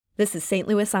This is St.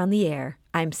 Louis on the Air.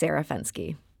 I'm Sarah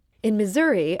Fenske. In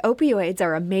Missouri, opioids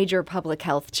are a major public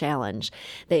health challenge.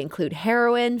 They include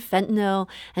heroin, fentanyl,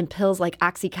 and pills like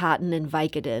Oxycontin and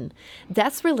Vicodin.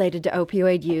 Deaths related to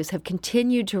opioid use have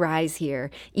continued to rise here,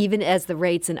 even as the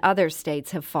rates in other states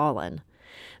have fallen.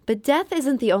 But death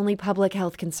isn't the only public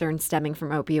health concern stemming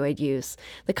from opioid use.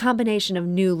 The combination of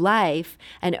new life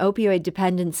and opioid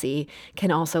dependency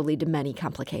can also lead to many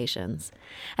complications.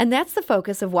 And that's the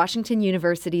focus of Washington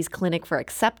University's Clinic for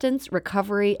Acceptance,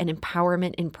 Recovery, and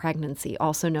Empowerment in Pregnancy,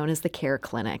 also known as the CARE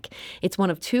Clinic. It's one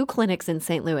of two clinics in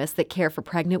St. Louis that care for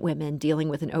pregnant women dealing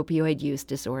with an opioid use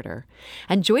disorder.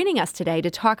 And joining us today to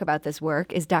talk about this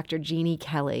work is Dr. Jeannie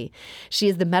Kelly. She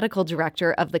is the medical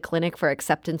director of the Clinic for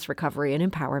Acceptance, Recovery,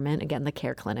 and Empowerment, again, the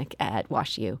CARE Clinic at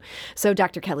WashU. So,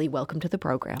 Dr. Kelly, welcome to the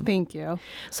program. Thank you.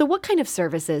 So what kind of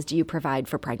services do you provide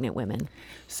for pregnant women?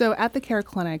 So at the CARE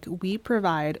Clinic, we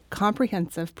provide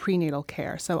comprehensive prenatal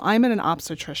care. So I'm an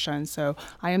obstetrician, so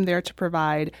I am there to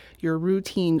provide your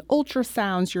routine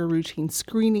ultrasounds, your routine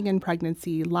screening in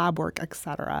pregnancy, lab work,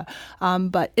 etc.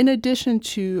 But in addition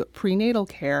to prenatal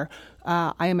care,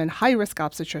 I am a high-risk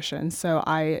obstetrician, so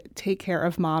I take care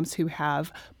of moms who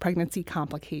have pregnancy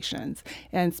complications.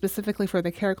 And specifically for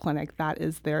the CARE Clinic, that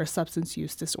is their substance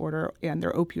use disorder and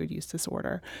their opioid use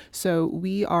disorder. So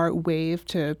we are waived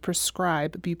to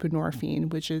prescribe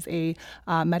buprenorphine, which is a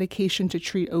medication to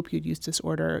treat opioid use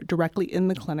disorder directly in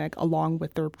the clinic along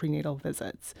with their prenatal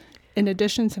visits. In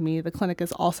addition to me, the clinic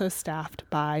is also staffed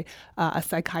by a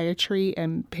psychiatry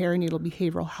and perinatal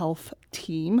behavioral health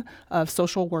team of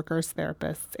social workers,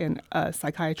 therapists, and a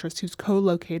psychiatrist who's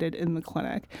co-located in the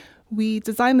clinic. We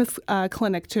designed this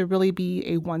clinic to really be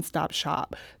a one-stop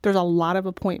shop. There's a lot of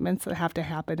appointments that have to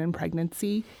happen in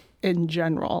pregnancy in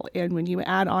general. And when you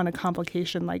add on a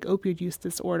complication like opioid use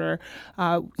disorder,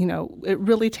 it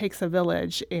really takes a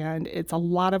village, and it's a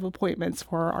lot of appointments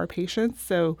for our patients.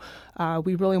 So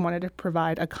we really wanted to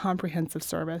provide a comprehensive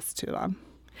service to them.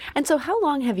 And so how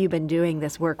long have you been doing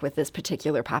this work with this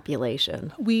particular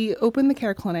population? We opened the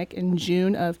CARE Clinic in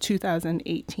June of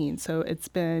 2018. So it's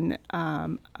been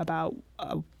about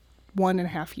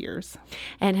 1.5 years.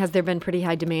 And has there been pretty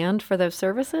high demand for those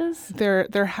services?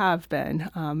 There have been,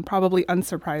 probably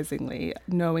unsurprisingly,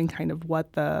 knowing kind of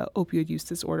what the opioid use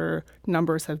disorder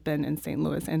numbers have been in St.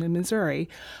 Louis and in Missouri.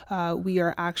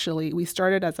 We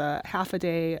started as a half a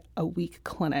day a week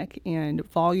clinic, and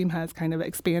volume has kind of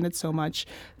expanded so much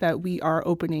that we are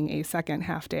opening a second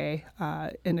half day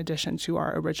in addition to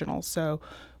our original. So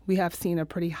we have seen a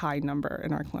pretty high number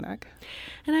in our clinic.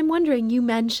 And I'm wondering, you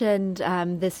mentioned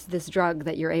this drug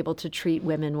that you're able to treat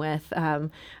women with.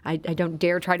 I don't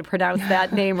dare try to pronounce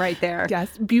that name right there.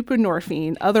 Yes,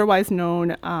 buprenorphine, otherwise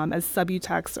known as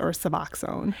Subutex or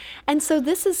Suboxone. And so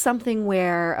this is something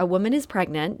where a woman is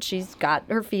pregnant, she's got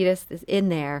her fetus in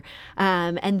there,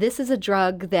 and this is a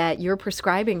drug that you're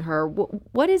prescribing her.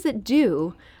 What does it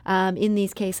do in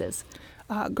these cases?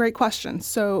 Great question.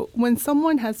 So when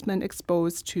someone has been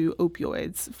exposed to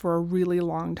opioids for a really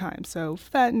long time, so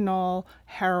fentanyl,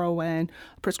 heroin,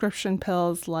 prescription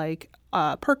pills like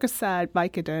Percocet,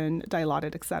 Vicodin,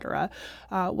 Dilaudid, etc.,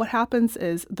 what happens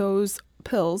is those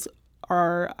pills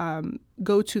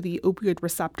go to the opioid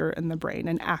receptor in the brain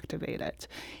and activate it.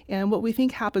 And what we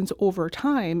think happens over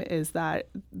time is that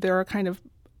there are kind of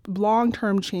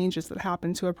long-term changes that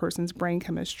happen to a person's brain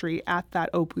chemistry at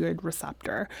that opioid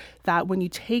receptor, that when you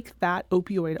take that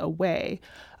opioid away,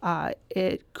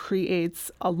 it creates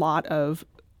a lot of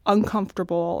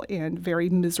uncomfortable and very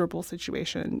miserable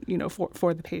situation,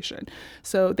 for the patient.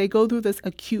 So they go through this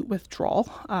acute withdrawal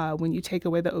when you take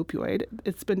away the opioid.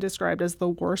 It's been described as the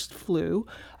worst flu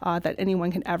that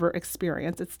anyone can ever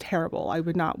experience. It's terrible. I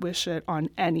would not wish it on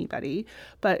anybody.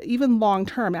 But even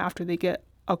long-term, after they get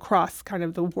across kind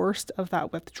of the worst of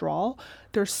that withdrawal,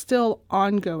 there's still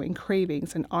ongoing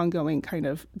cravings and ongoing kind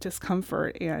of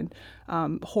discomfort and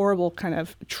horrible kind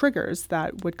of triggers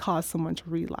that would cause someone to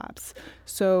relapse.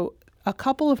 So a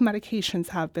couple of medications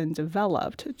have been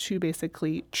developed to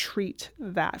basically treat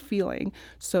that feeling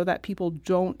so that people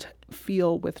don't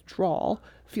feel withdrawal,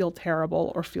 feel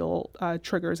terrible, or feel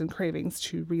triggers and cravings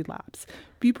to relapse.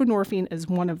 Buprenorphine is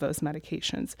one of those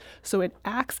medications. So it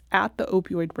acts at the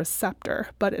opioid receptor,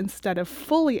 but instead of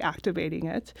fully activating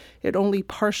it, it only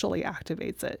partially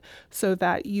activates it so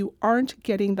that you aren't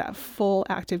getting that full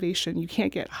activation. You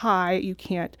can't get high, you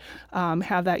can't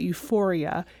have that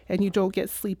euphoria, and you don't get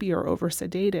sleepy or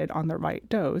over-sedated on the right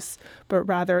dose, but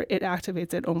rather it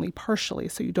activates it only partially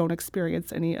so you don't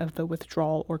experience any of the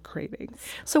withdrawal or cravings.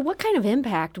 So what kind of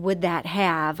impact would that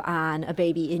have on a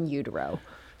baby in utero?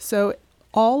 So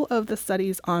all of the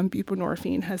studies on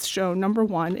buprenorphine has shown, number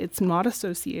one, it's not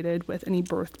associated with any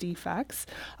birth defects.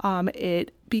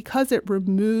 Because it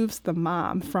removes the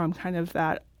mom from kind of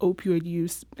that opioid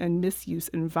use and misuse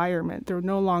environment, they're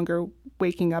no longer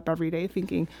waking up every day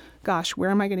thinking, gosh, where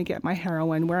am I going to get my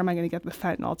heroin? Where am I going to get the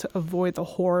fentanyl, to avoid the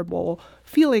horrible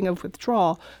feeling of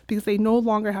withdrawal? Because they no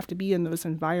longer have to be in those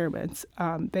environments.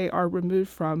 They are removed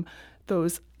from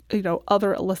those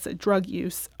other illicit drug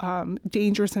use,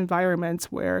 dangerous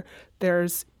environments where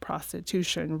there's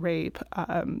prostitution, rape,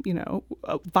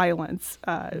 violence,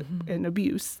 and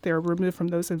abuse. They're removed from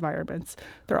those environments.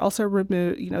 They're also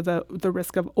removed, the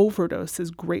risk of overdose is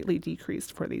greatly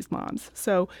decreased for these moms.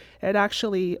 So it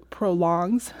actually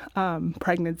prolongs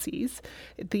pregnancies.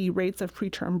 The rates of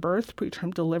preterm birth,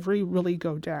 preterm delivery really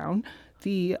go down.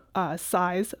 The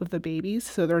size of the babies,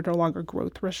 so they're no longer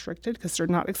growth restricted because they're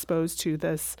not exposed to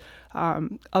this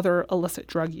other illicit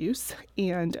drug use,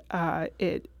 and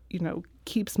it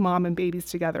keeps mom and babies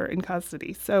together in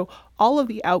custody. So all of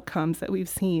the outcomes that we've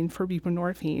seen for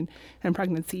buprenorphine and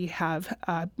pregnancy have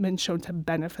been shown to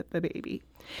benefit the baby.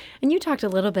 And you talked a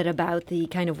little bit about the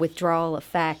kind of withdrawal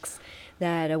effects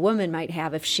that a woman might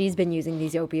have if she's been using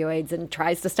these opioids and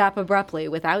tries to stop abruptly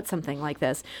without something like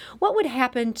this. What would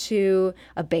happen to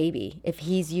a baby if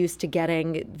he's used to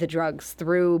getting the drugs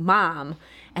through mom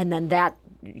and then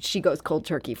she goes cold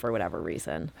turkey for whatever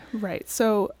reason? Right.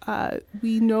 So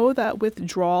we know that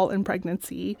withdrawal in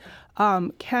pregnancy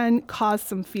can cause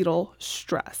some fetal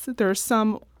stress. There's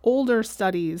some older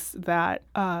studies that,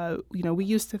 we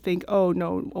used to think, oh,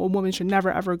 no, a woman should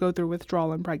never, ever go through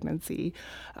withdrawal in pregnancy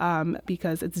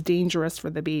because it's dangerous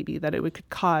for the baby, that it could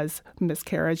cause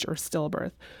miscarriage or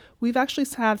stillbirth. We've actually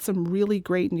had some really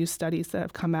great new studies that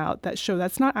have come out that show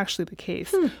that's not actually the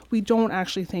case. We don't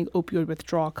actually think opioid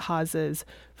withdrawal causes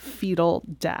fetal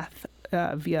death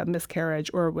via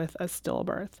miscarriage or with a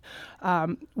stillbirth.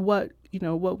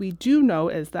 What we do know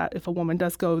is that if a woman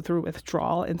does go through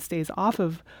withdrawal and stays off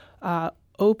of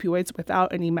opioids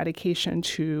without any medication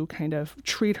to kind of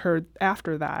treat her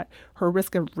after that, her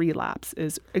risk of relapse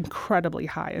is incredibly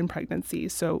high in pregnancy.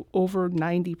 So over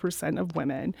 90% of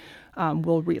women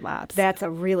will relapse. That's a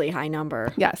really high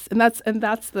number. Yes, and that's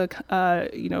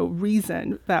the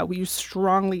reason that we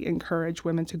strongly encourage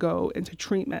women to go into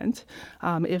treatment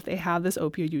if they have this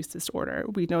opioid use disorder.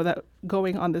 We know that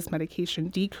going on this medication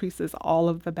decreases all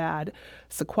of the bad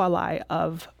sequelae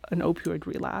of an opioid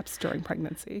relapse during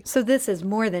pregnancy. So this is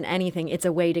more than anything, it's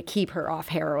a way to keep her off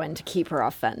heroin, to keep her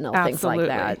off fentanyl, Absolutely. Things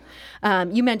like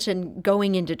that. You mentioned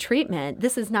going into treatment.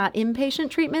 This is not inpatient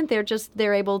treatment.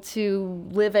 They're able to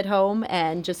live at home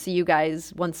and just see you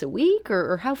guys once a week,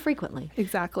 or how frequently?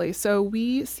 Exactly. So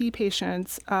we see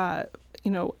patients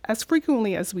as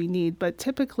frequently as we need, but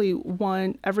typically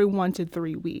every 1 to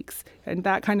 3 weeks. And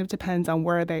that kind of depends on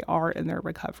where they are in their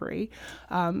recovery.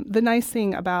 The nice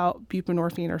thing about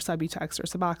buprenorphine or Subutex or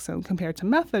Suboxone compared to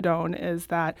methadone is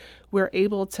that we're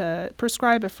able to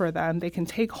prescribe it for them. They can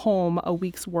take home a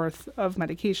week's worth of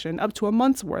medication, up to a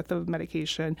month's worth of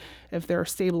medication if they're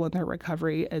stable in their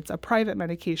recovery. It's a private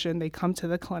medication. They come to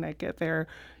the clinic, if they're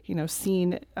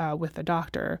seen with a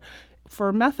doctor.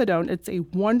 For methadone, it's a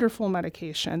wonderful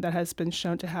medication that has been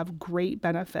shown to have great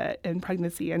benefit in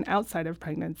pregnancy and outside of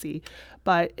pregnancy,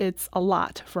 but it's a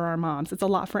lot for our moms. It's a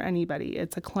lot for anybody.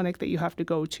 It's a clinic that you have to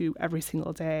go to every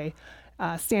single day,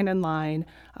 stand in line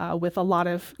with a lot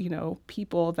of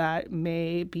people that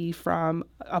may be from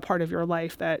a part of your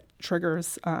life that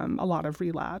triggers a lot of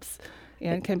relapse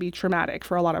and can be traumatic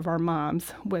for a lot of our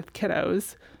moms with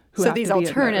kiddos. So these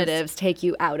alternatives take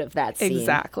you out of that scene.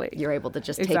 Exactly. You're able to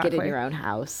just take it in your own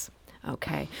house.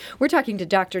 Okay. We're talking to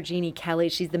Dr. Jeannie Kelly.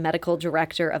 She's the medical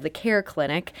director of the CARE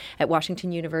Clinic at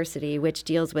Washington University, which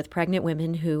deals with pregnant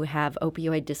women who have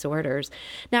opioid disorders.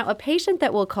 Now, a patient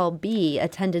that we'll call B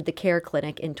attended the CARE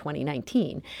Clinic in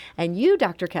 2019, and you,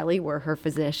 Dr. Kelly, were her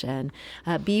physician.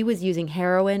 B was using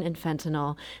heroin and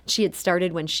fentanyl. She had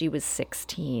started when she was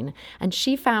 16, and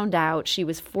she found out she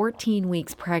was 14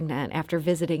 weeks pregnant after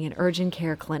visiting an urgent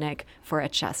care clinic for a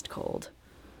chest cold.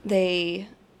 They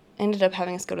ended up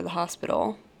having us go to the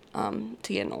hospital to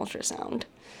get an ultrasound.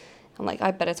 I'm like, I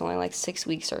bet it's only like 6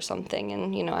 weeks or something.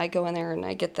 And, I go in there and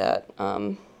I get that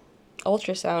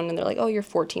ultrasound and they're like, oh, you're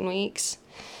 14 weeks.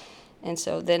 And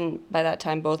so then by that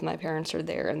time, both my parents are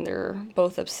there and they're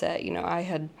both upset. I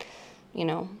had,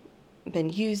 been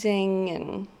using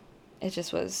and it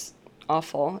just was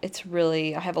awful. It's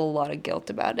really, I have a lot of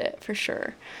guilt about it for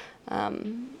sure.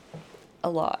 A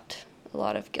lot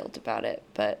of guilt about it,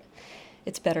 but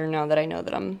it's better now that I know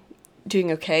that I'm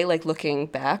doing okay, like looking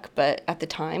back. But at the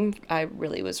time, I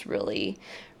really was really,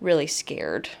 really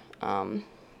scared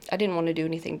I didn't want to do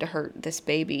anything to hurt this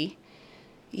baby.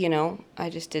 You know, I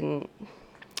just didn't.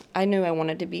 I knew I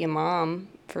wanted to be a mom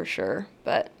for sure,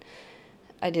 but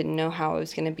I didn't know how I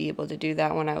was going to be able to do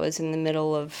that when I was in the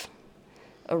middle of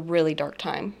a really dark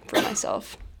time for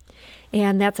myself.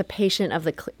 And that's a patient of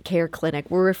the care clinic.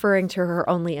 We're referring to her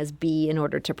only as B in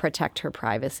order to protect her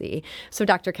privacy. So,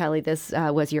 Dr. Kelly, this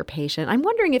was your patient. I'm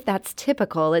wondering if that's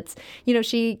typical. It's, you know,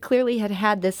 she clearly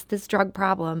had this drug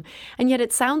problem, and yet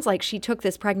it sounds like she took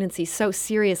this pregnancy so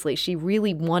seriously. She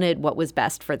really wanted what was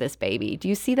best for this baby. Do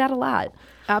you see that a lot?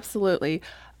 Absolutely.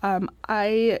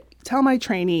 I tell my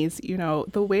trainees, you know,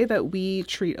 the way that we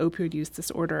treat opioid use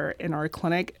disorder in our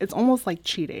clinic, it's almost like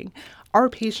cheating. Our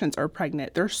patients are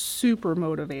pregnant. They're super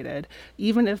motivated.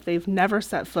 Even if they've never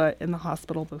set foot in the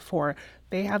hospital before,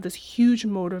 they have this huge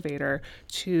motivator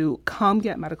to come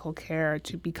get medical care,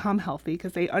 to become healthy,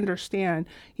 because they understand,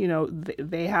 you know,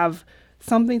 they have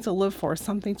something to live for,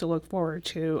 something to look forward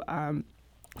to.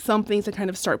 Something to kind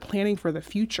of start planning for the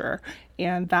future.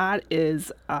 And that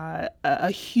is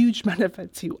a huge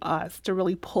benefit to us, to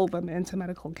really pull them into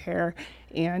medical care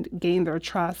and gain their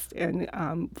trust and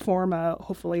form a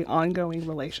hopefully ongoing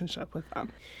relationship with them.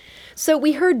 So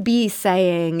we heard B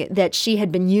saying that she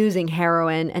had been using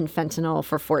heroin and fentanyl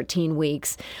for 14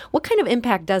 weeks. What kind of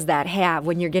impact does that have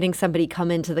when you're getting somebody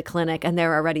come into the clinic and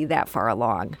they're already that far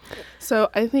along? So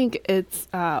I think it's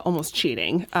almost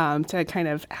cheating to kind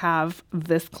of have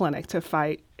this clinic to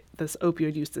fight this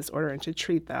opioid use disorder and to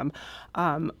treat them.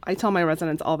 I tell my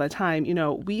residents all the time, you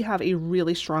know, we have a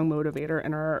really strong motivator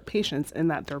in our patients in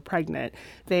that they're pregnant.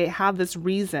 They have this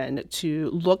reason to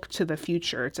look to the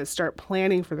future, to start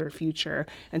planning for their future,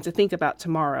 and to think about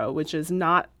tomorrow, which is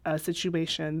not a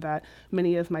situation that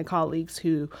many of my colleagues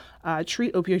who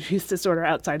treat opioid use disorder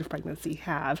outside of pregnancy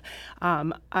have.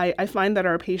 I find that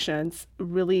our patients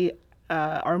really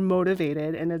are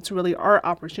motivated, and it's really our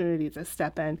opportunity to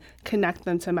step in, connect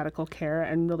them to medical care,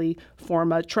 and really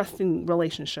form a trusting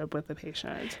relationship with the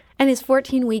patient. And is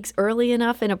 14 weeks early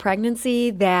enough in a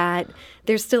pregnancy that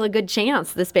there's still a good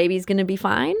chance this baby's going to be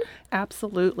fine?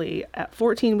 Absolutely. At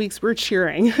 14 weeks, we're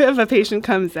cheering if a patient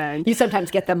comes in. You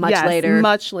sometimes get them much yes, later.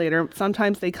 Much later.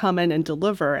 Sometimes they come in and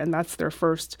deliver, and that's their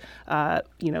first,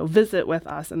 visit with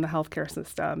us in the healthcare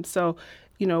system. So,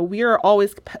 you know, we are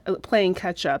always playing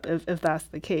catch up if that's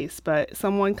the case. But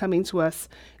someone coming to us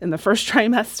in the first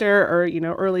trimester or, you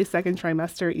know, early second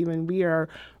trimester, even, we are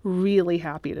really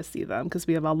happy to see them because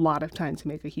we have a lot of time to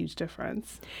make a huge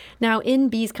difference. Now, in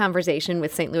B's conversation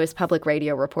with St. Louis Public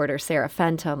Radio reporter Sarah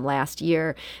Fenton last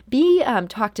year, B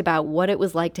talked about what it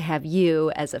was like to have you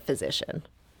as a physician.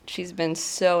 She's been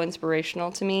so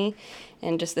inspirational to me,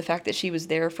 and just the fact that she was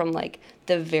there from like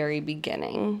the very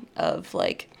beginning of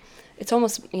like, it's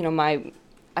almost, you know,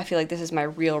 I feel like this is my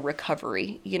real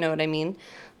recovery, you know what I mean?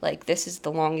 Like, this is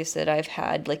the longest that I've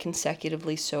had, like,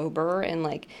 consecutively sober and,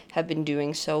 like, have been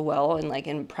doing so well and, like,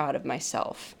 am proud of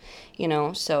myself, you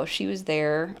know? So she was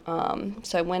there.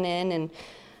 So I went in, and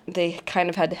they kind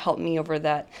of had to help me over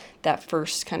that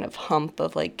first kind of hump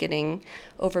of, like, getting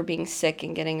over being sick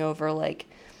and getting over, like,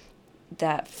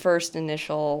 that first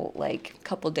initial, like,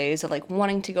 couple days of, like,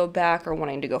 wanting to go back or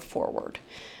wanting to go forward.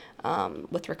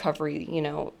 With recovery, you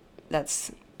know,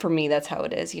 for me, that's how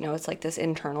it is. You know, it's like this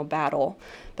internal battle.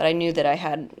 But I knew that I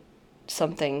had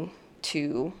something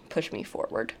to push me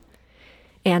forward.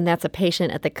 And that's a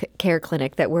patient at the care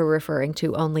clinic that we're referring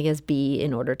to only as B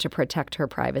in order to protect her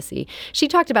privacy. She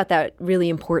talked about that really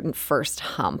important first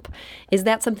hump. Is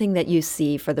that something that you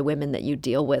see for the women that you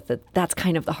deal with? That's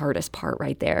kind of the hardest part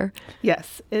right there?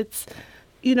 Yes. It's,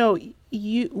 you know,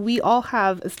 we all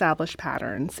have established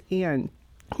patterns, and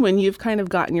when you've kind of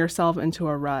gotten yourself into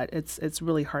a rut, it's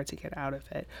really hard to get out of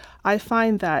it. I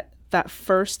find that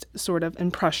first sort of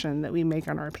impression that we make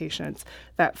on our patients,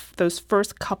 that those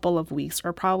first couple of weeks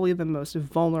are probably the most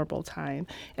vulnerable time.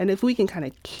 And if we can kind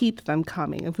of keep them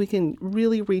coming, if we can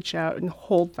really reach out and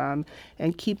hold them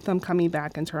and keep them coming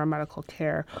back into our medical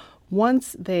care,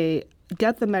 once they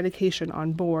get the medication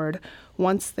on board,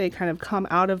 once they kind of come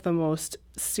out of the most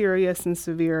serious and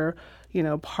severe, you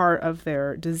know, part of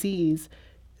their disease,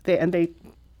 they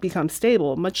become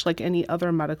stable, much like any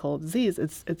other medical disease.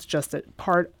 It's just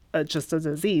just a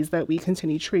disease that we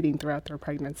continue treating throughout their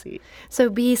pregnancy. So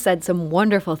B said some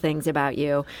wonderful things about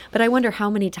you, but I wonder how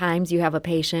many times you have a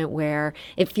patient where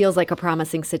it feels like a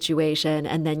promising situation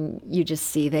and then you just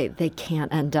see they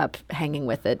can't end up hanging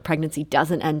with it. Pregnancy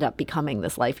doesn't end up becoming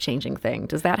this life-changing thing.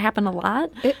 Does that happen a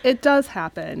lot? It does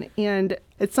happen, and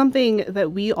it's something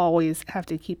that we always have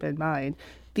to keep in mind.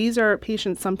 These are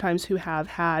patients sometimes who have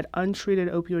had untreated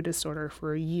opioid disorder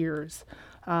for years.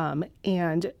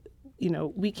 And, you know,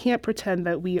 we can't pretend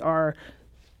that we are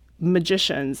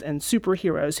magicians and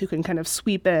superheroes who can kind of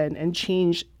sweep in and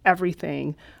change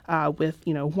everything with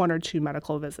one or two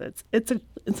medical visits. It's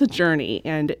a journey,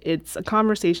 and it's a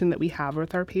conversation that we have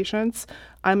with our patients.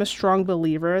 I'm a strong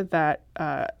believer that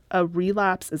a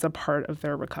relapse is a part of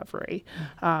their recovery.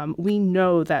 We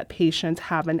know that patients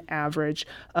have an average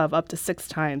of up to 6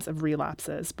 times of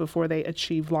relapses before they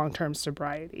achieve long-term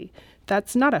sobriety.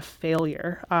 That's not a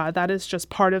failure. That is just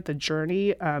part of the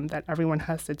journey that everyone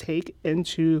has to take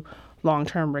into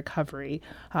long-term recovery.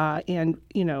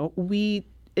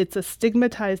 It's a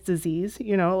stigmatized disease.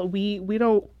 We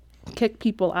don't kick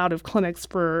people out of clinics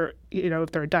for,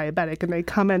 if they're diabetic and they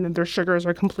come in and their sugars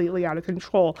are completely out of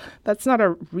control. That's not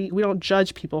we don't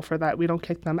judge people for that. We don't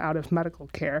kick them out of medical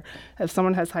care. If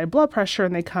someone has high blood pressure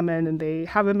and they come in and they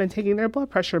haven't been taking their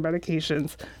blood pressure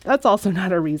medications, that's also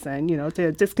not a reason,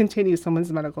 to discontinue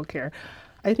someone's medical care.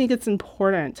 I think it's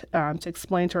important to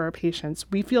explain to our patients,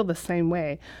 we feel the same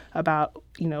way about,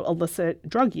 illicit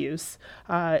drug use.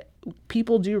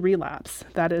 People do relapse.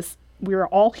 That is, we are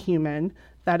all human.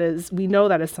 We know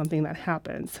that is something that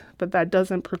happens, but that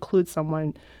doesn't preclude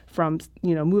someone from,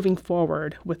 moving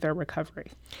forward with their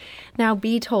recovery. Now,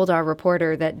 Bea told our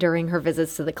reporter that during her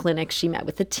visits to the clinic, she met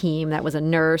with a team that was a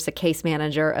nurse, a case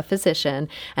manager, a physician,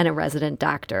 and a resident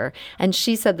doctor. And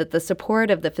she said that the support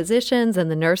of the physicians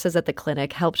and the nurses at the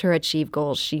clinic helped her achieve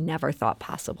goals she never thought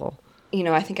possible.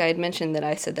 I think I had mentioned that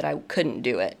I said that I couldn't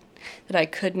do it, that I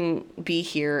couldn't be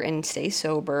here and stay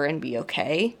sober and be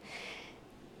okay.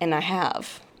 And I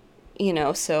have,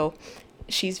 so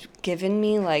she's given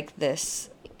me like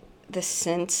this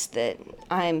sense that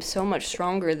I'm so much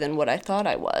stronger than what I thought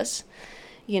I was,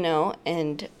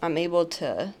 and I'm able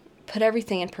to put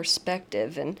everything in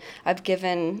perspective. And I've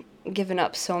given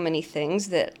up so many things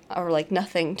that are like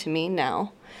nothing to me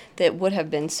now that would have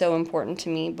been so important to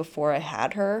me before I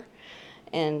had her.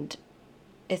 And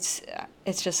it's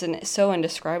just so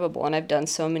indescribable. And I've done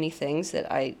so many things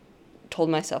that I told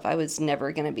myself I was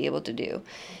never going to be able to do.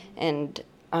 And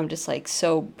I'm just like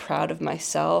so proud of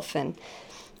myself. And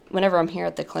whenever I'm here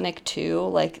at the clinic too,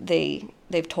 like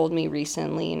they've told me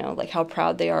recently, like how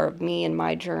proud they are of me and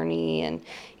my journey, and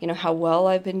how well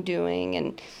I've been doing.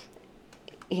 And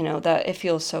that it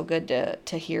feels so good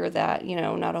to hear that,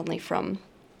 not only from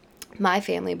my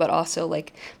family, but also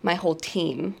like my whole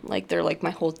team. Like they're like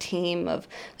my whole team of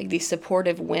like these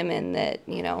supportive women that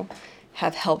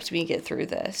have helped me get through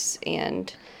this,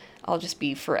 and I'll just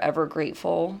be forever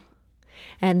grateful.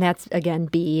 And that's, again,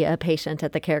 Bea, a patient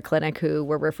at the Care Clinic who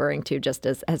we're referring to just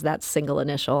as that single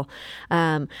initial.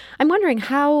 I'm wondering,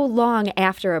 how long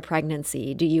after a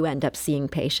pregnancy do you end up seeing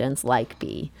patients like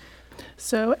Bea?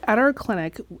 So at our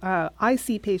clinic, I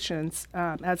see patients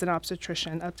as an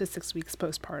obstetrician up to 6 weeks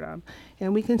postpartum,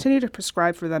 and we continue to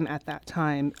prescribe for them at that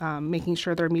time, making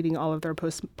sure they're meeting all of their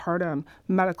postpartum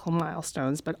medical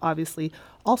milestones, but obviously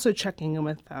also checking in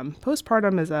with them.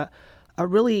 Postpartum is a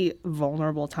really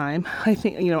vulnerable time. I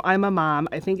think, I'm a mom.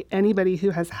 I think anybody who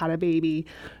has had a baby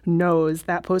knows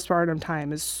that postpartum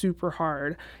time is super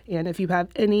hard. And if you have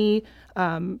any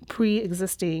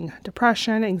pre-existing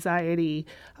depression, anxiety,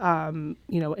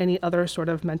 any other sort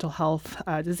of mental health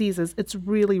diseases, it's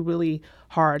really, really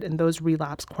hard, and those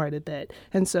relapse quite a bit.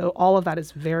 And so all of that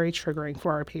is very triggering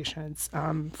for our patients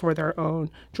for their own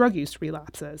drug use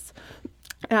relapses.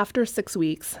 After 6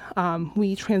 weeks,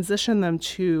 we transition them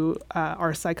to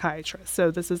our psychiatrist.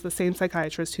 So this is the same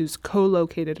psychiatrist who's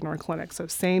co-located in our clinic. So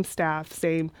same staff,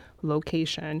 same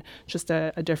location, just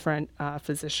a different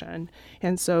physician.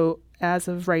 And so as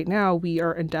of right now, we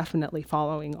are indefinitely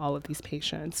following all of these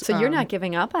patients. So you're not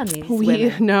giving up on these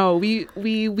women? No, we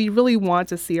really want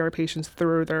to see our patients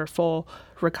through their full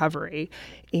recovery.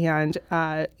 And,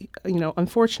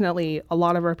 unfortunately, a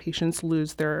lot of our patients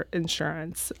lose their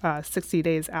insurance 60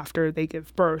 days after they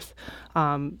give birth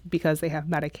because they have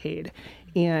Medicaid.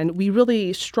 And we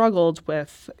really struggled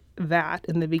with that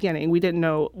in the beginning. We didn't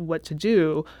know what to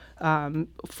do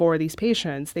for these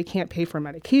patients. They can't pay for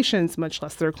medications, much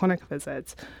less their clinic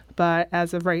visits. But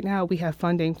as of right now, we have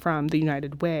funding from the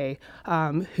United Way,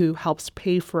 who helps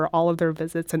pay for all of their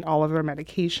visits and all of their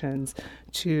medications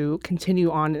to continue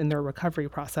on in their recovery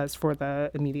process for the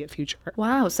immediate future.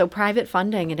 Wow. So private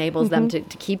funding enables them to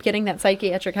keep getting that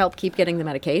psychiatric help, keep getting the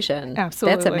medication.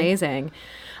 Absolutely. That's amazing.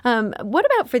 What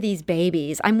about for these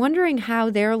babies? I'm wondering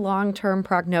how their long-term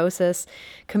prognosis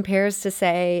compares to,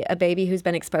 say, a baby who's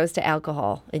been exposed to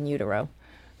alcohol in utero.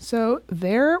 So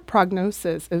their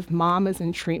prognosis, if mom is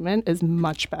in treatment, is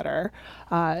much better.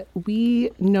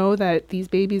 We know that these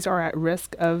babies are at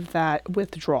risk of that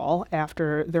withdrawal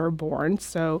after they're born.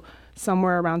 So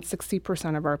somewhere around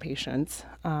 60% of our patients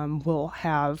will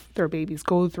have their babies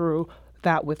go through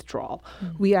that withdrawal.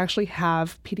 We actually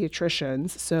have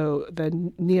pediatricians, so the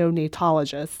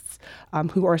neonatologists,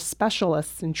 who are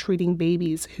specialists in treating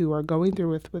babies who are going through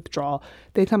with withdrawal.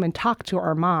 They come and talk to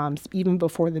our moms even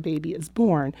before the baby is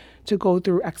born to go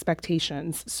through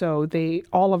expectations. So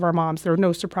all of our moms, there are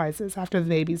no surprises after the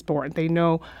baby's born. They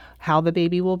know how the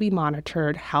baby will be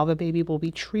monitored, how the baby will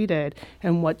be treated,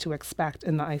 and what to expect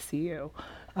in the ICU.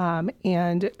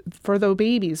 And for the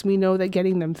babies, we know that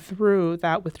getting them through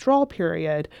that withdrawal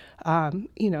period,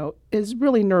 is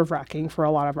really nerve-wracking for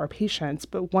a lot of our patients.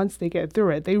 But once they get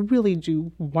through it, they really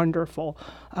do wonderful.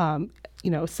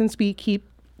 Since we keep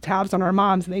tabs on our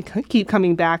moms and they keep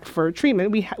coming back for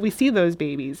treatment, we see those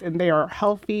babies and they are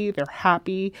healthy, they're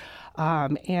happy,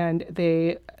 and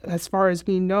they, as far as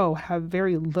we know, have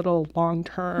very little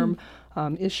long-term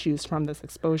issues from this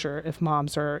exposure if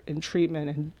moms are in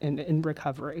treatment and in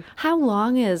recovery. How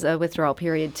long is a withdrawal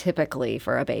period typically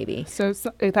for a baby? So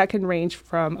that can range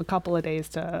from a couple of days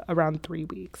to around 3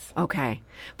 weeks. Okay.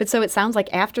 But so it sounds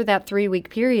like after that 3-week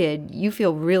period, you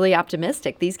feel really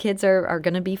optimistic. These kids are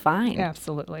going to be fine.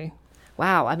 Absolutely.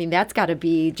 Wow. I mean, that's got to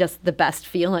be just the best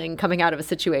feeling coming out of a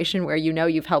situation where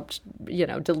you've helped,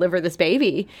 deliver this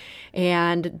baby.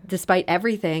 And despite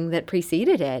everything that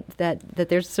preceded it, that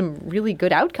there's some really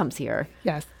good outcomes here.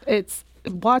 Yes. It's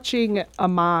watching a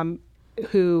mom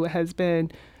who has been,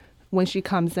 when she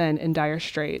comes in dire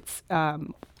straits,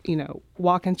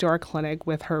 walk into our clinic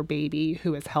with her baby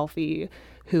who is healthy,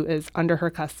 who is under her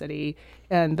custody,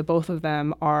 and the both of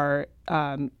them are,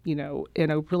 in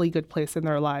a really good place in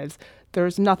their lives.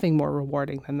 There's nothing more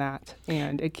rewarding than that,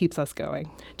 and it keeps us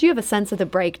going. Do you have a sense of the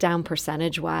breakdown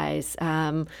percentage-wise,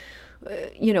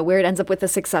 where it ends up with a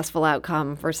successful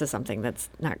outcome versus something that's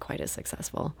not quite as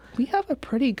successful? We have a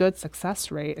pretty good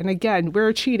success rate. And again,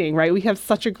 we're cheating, right? We have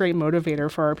such a great motivator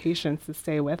for our patients to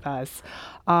stay with us.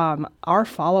 Our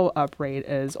follow-up rate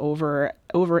is over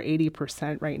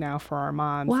 80% right now for our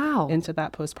moms. Wow. Into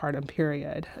that postpartum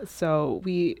period. So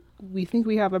we think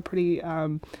we have a pretty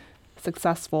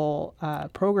successful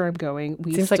program going.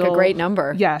 Seems like a great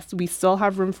number. Yes, we still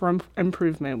have room for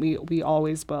improvement. We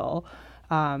always will.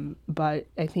 But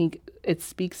I think it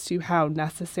speaks to how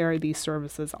necessary these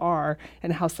services are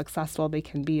and how successful they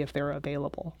can be if they're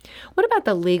available. What about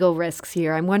the legal risks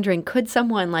here? I'm wondering, could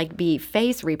someone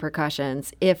face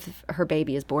repercussions if her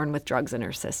baby is born with drugs in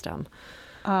her system?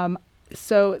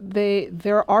 So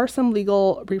there are some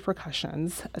legal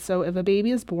repercussions. So if a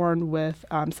baby is born with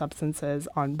substances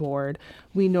on board,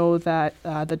 we know that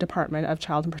the Department of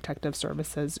Child and Protective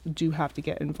Services do have to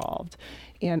get involved.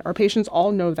 And our patients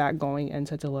all know that going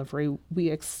into delivery. We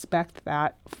expect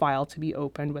that file to be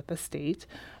opened with the state.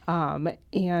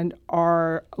 And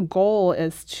our goal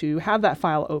is to have that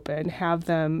file open, have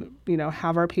them,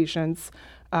 have our patients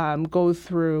go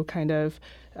through kind of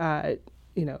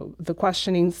the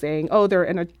questioning saying, they're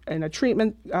in a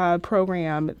treatment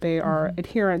program, they are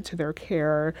adherent to their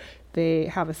care, they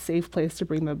have a safe place to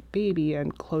bring the baby,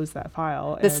 and close that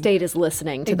file. The state is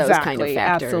listening to those kind of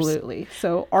factors. Absolutely.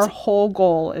 So our whole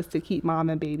goal is to keep mom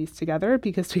and babies together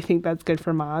because we think that's good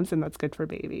for moms and that's good for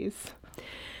babies.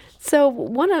 So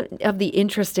one of the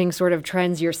interesting sort of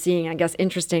trends you're seeing, I guess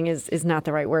interesting is not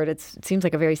the right word. It seems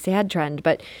like a very sad trend,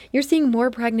 but you're seeing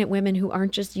more pregnant women who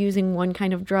aren't just using one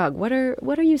kind of drug. What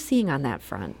are you seeing on that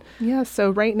front? Yeah, so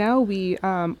right now we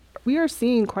are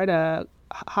seeing quite a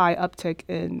high uptick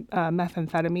in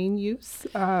methamphetamine use.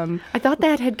 I thought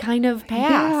that had kind of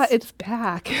passed. Yeah, it's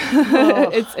back. Oh.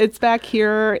 It's back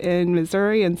here in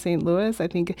Missouri and St. Louis. I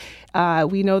think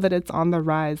we know that it's on the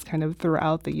rise kind of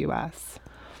throughout the U.S.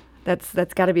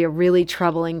 That's got to be a really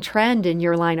troubling trend in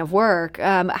your line of work.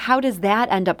 How does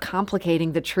that end up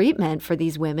complicating the treatment for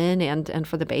these women and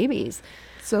for the babies?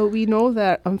 So we know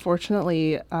that,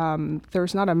 unfortunately,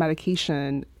 there's not a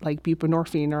medication like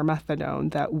buprenorphine or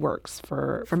methadone that works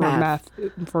for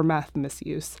meth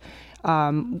misuse.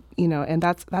 And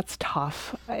that's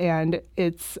tough. And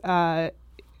it's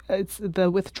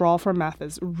the withdrawal from meth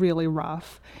is really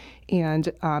rough.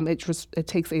 And it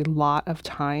takes a lot of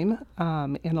time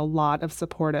and a lot of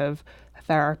supportive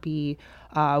therapy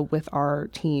with our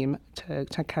team to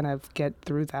kind of get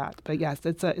through that. But yes,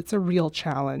 it's a real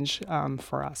challenge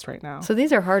for us right now. So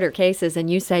these are harder cases, and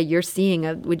you say you're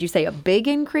seeing would you say a big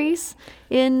increase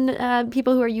in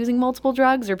people who are using multiple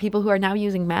drugs or people who are now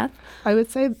using meth? I would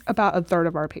say about a third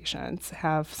of our patients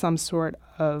have some sort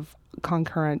of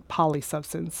concurrent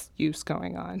polysubstance use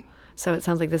going on. So it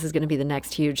sounds like this is going to be the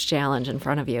next huge challenge in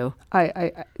front of you.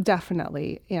 I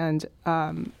definitely, and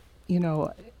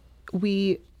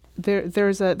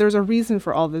there's a reason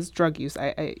for all this drug use.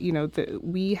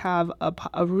 We have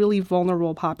a really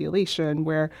vulnerable population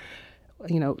where,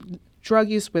 drug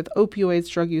use with opioids,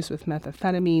 drug use with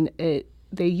methamphetamine,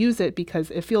 they use it because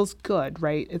it feels good,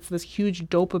 right? It's this huge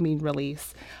dopamine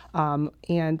release.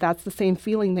 And that's the same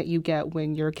feeling that you get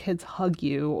when your kids hug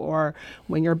you or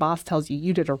when your boss tells you,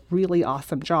 you did a really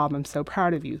awesome job. I'm so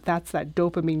proud of you. That's that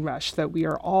dopamine rush that we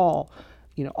are all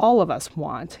of us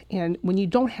want. And when you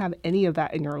don't have any of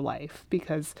that in your life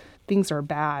because things are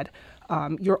bad,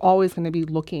 you're always going to be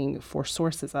looking for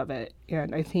sources of it.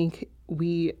 And I think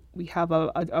we have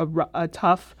a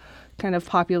tough kind of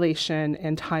population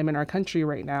and time in our country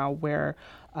right now where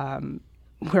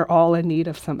we're all in need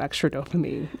of some extra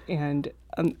dopamine. And,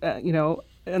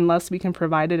 unless we can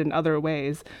provide it in other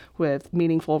ways with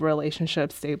meaningful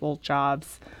relationships, stable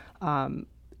jobs,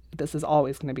 this is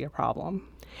always going to be a problem.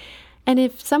 And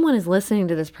if someone is listening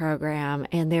to this program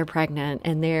and they're pregnant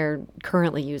and they're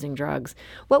currently using drugs,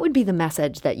 what would be the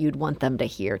message that you'd want them to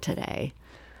hear today?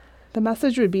 The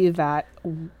message would be that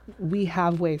we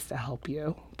have ways to help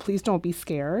you. Please don't be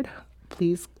scared.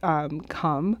 Please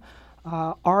come.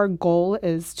 Our goal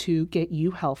is to get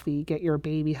you healthy, get your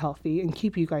baby healthy, and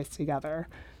keep you guys together.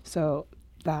 So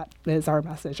that is our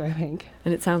message, I think.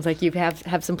 And it sounds like you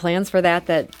have some plans for that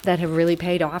have really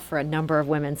paid off for a number of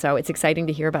women. So it's exciting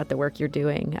to hear about the work you're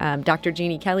doing. Dr.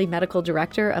 Jeannie Kelly, Medical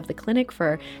Director of the Clinic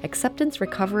for Acceptance,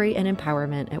 Recovery, and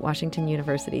Empowerment at Washington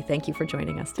University. Thank you for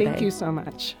joining us today. Thank you so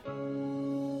much.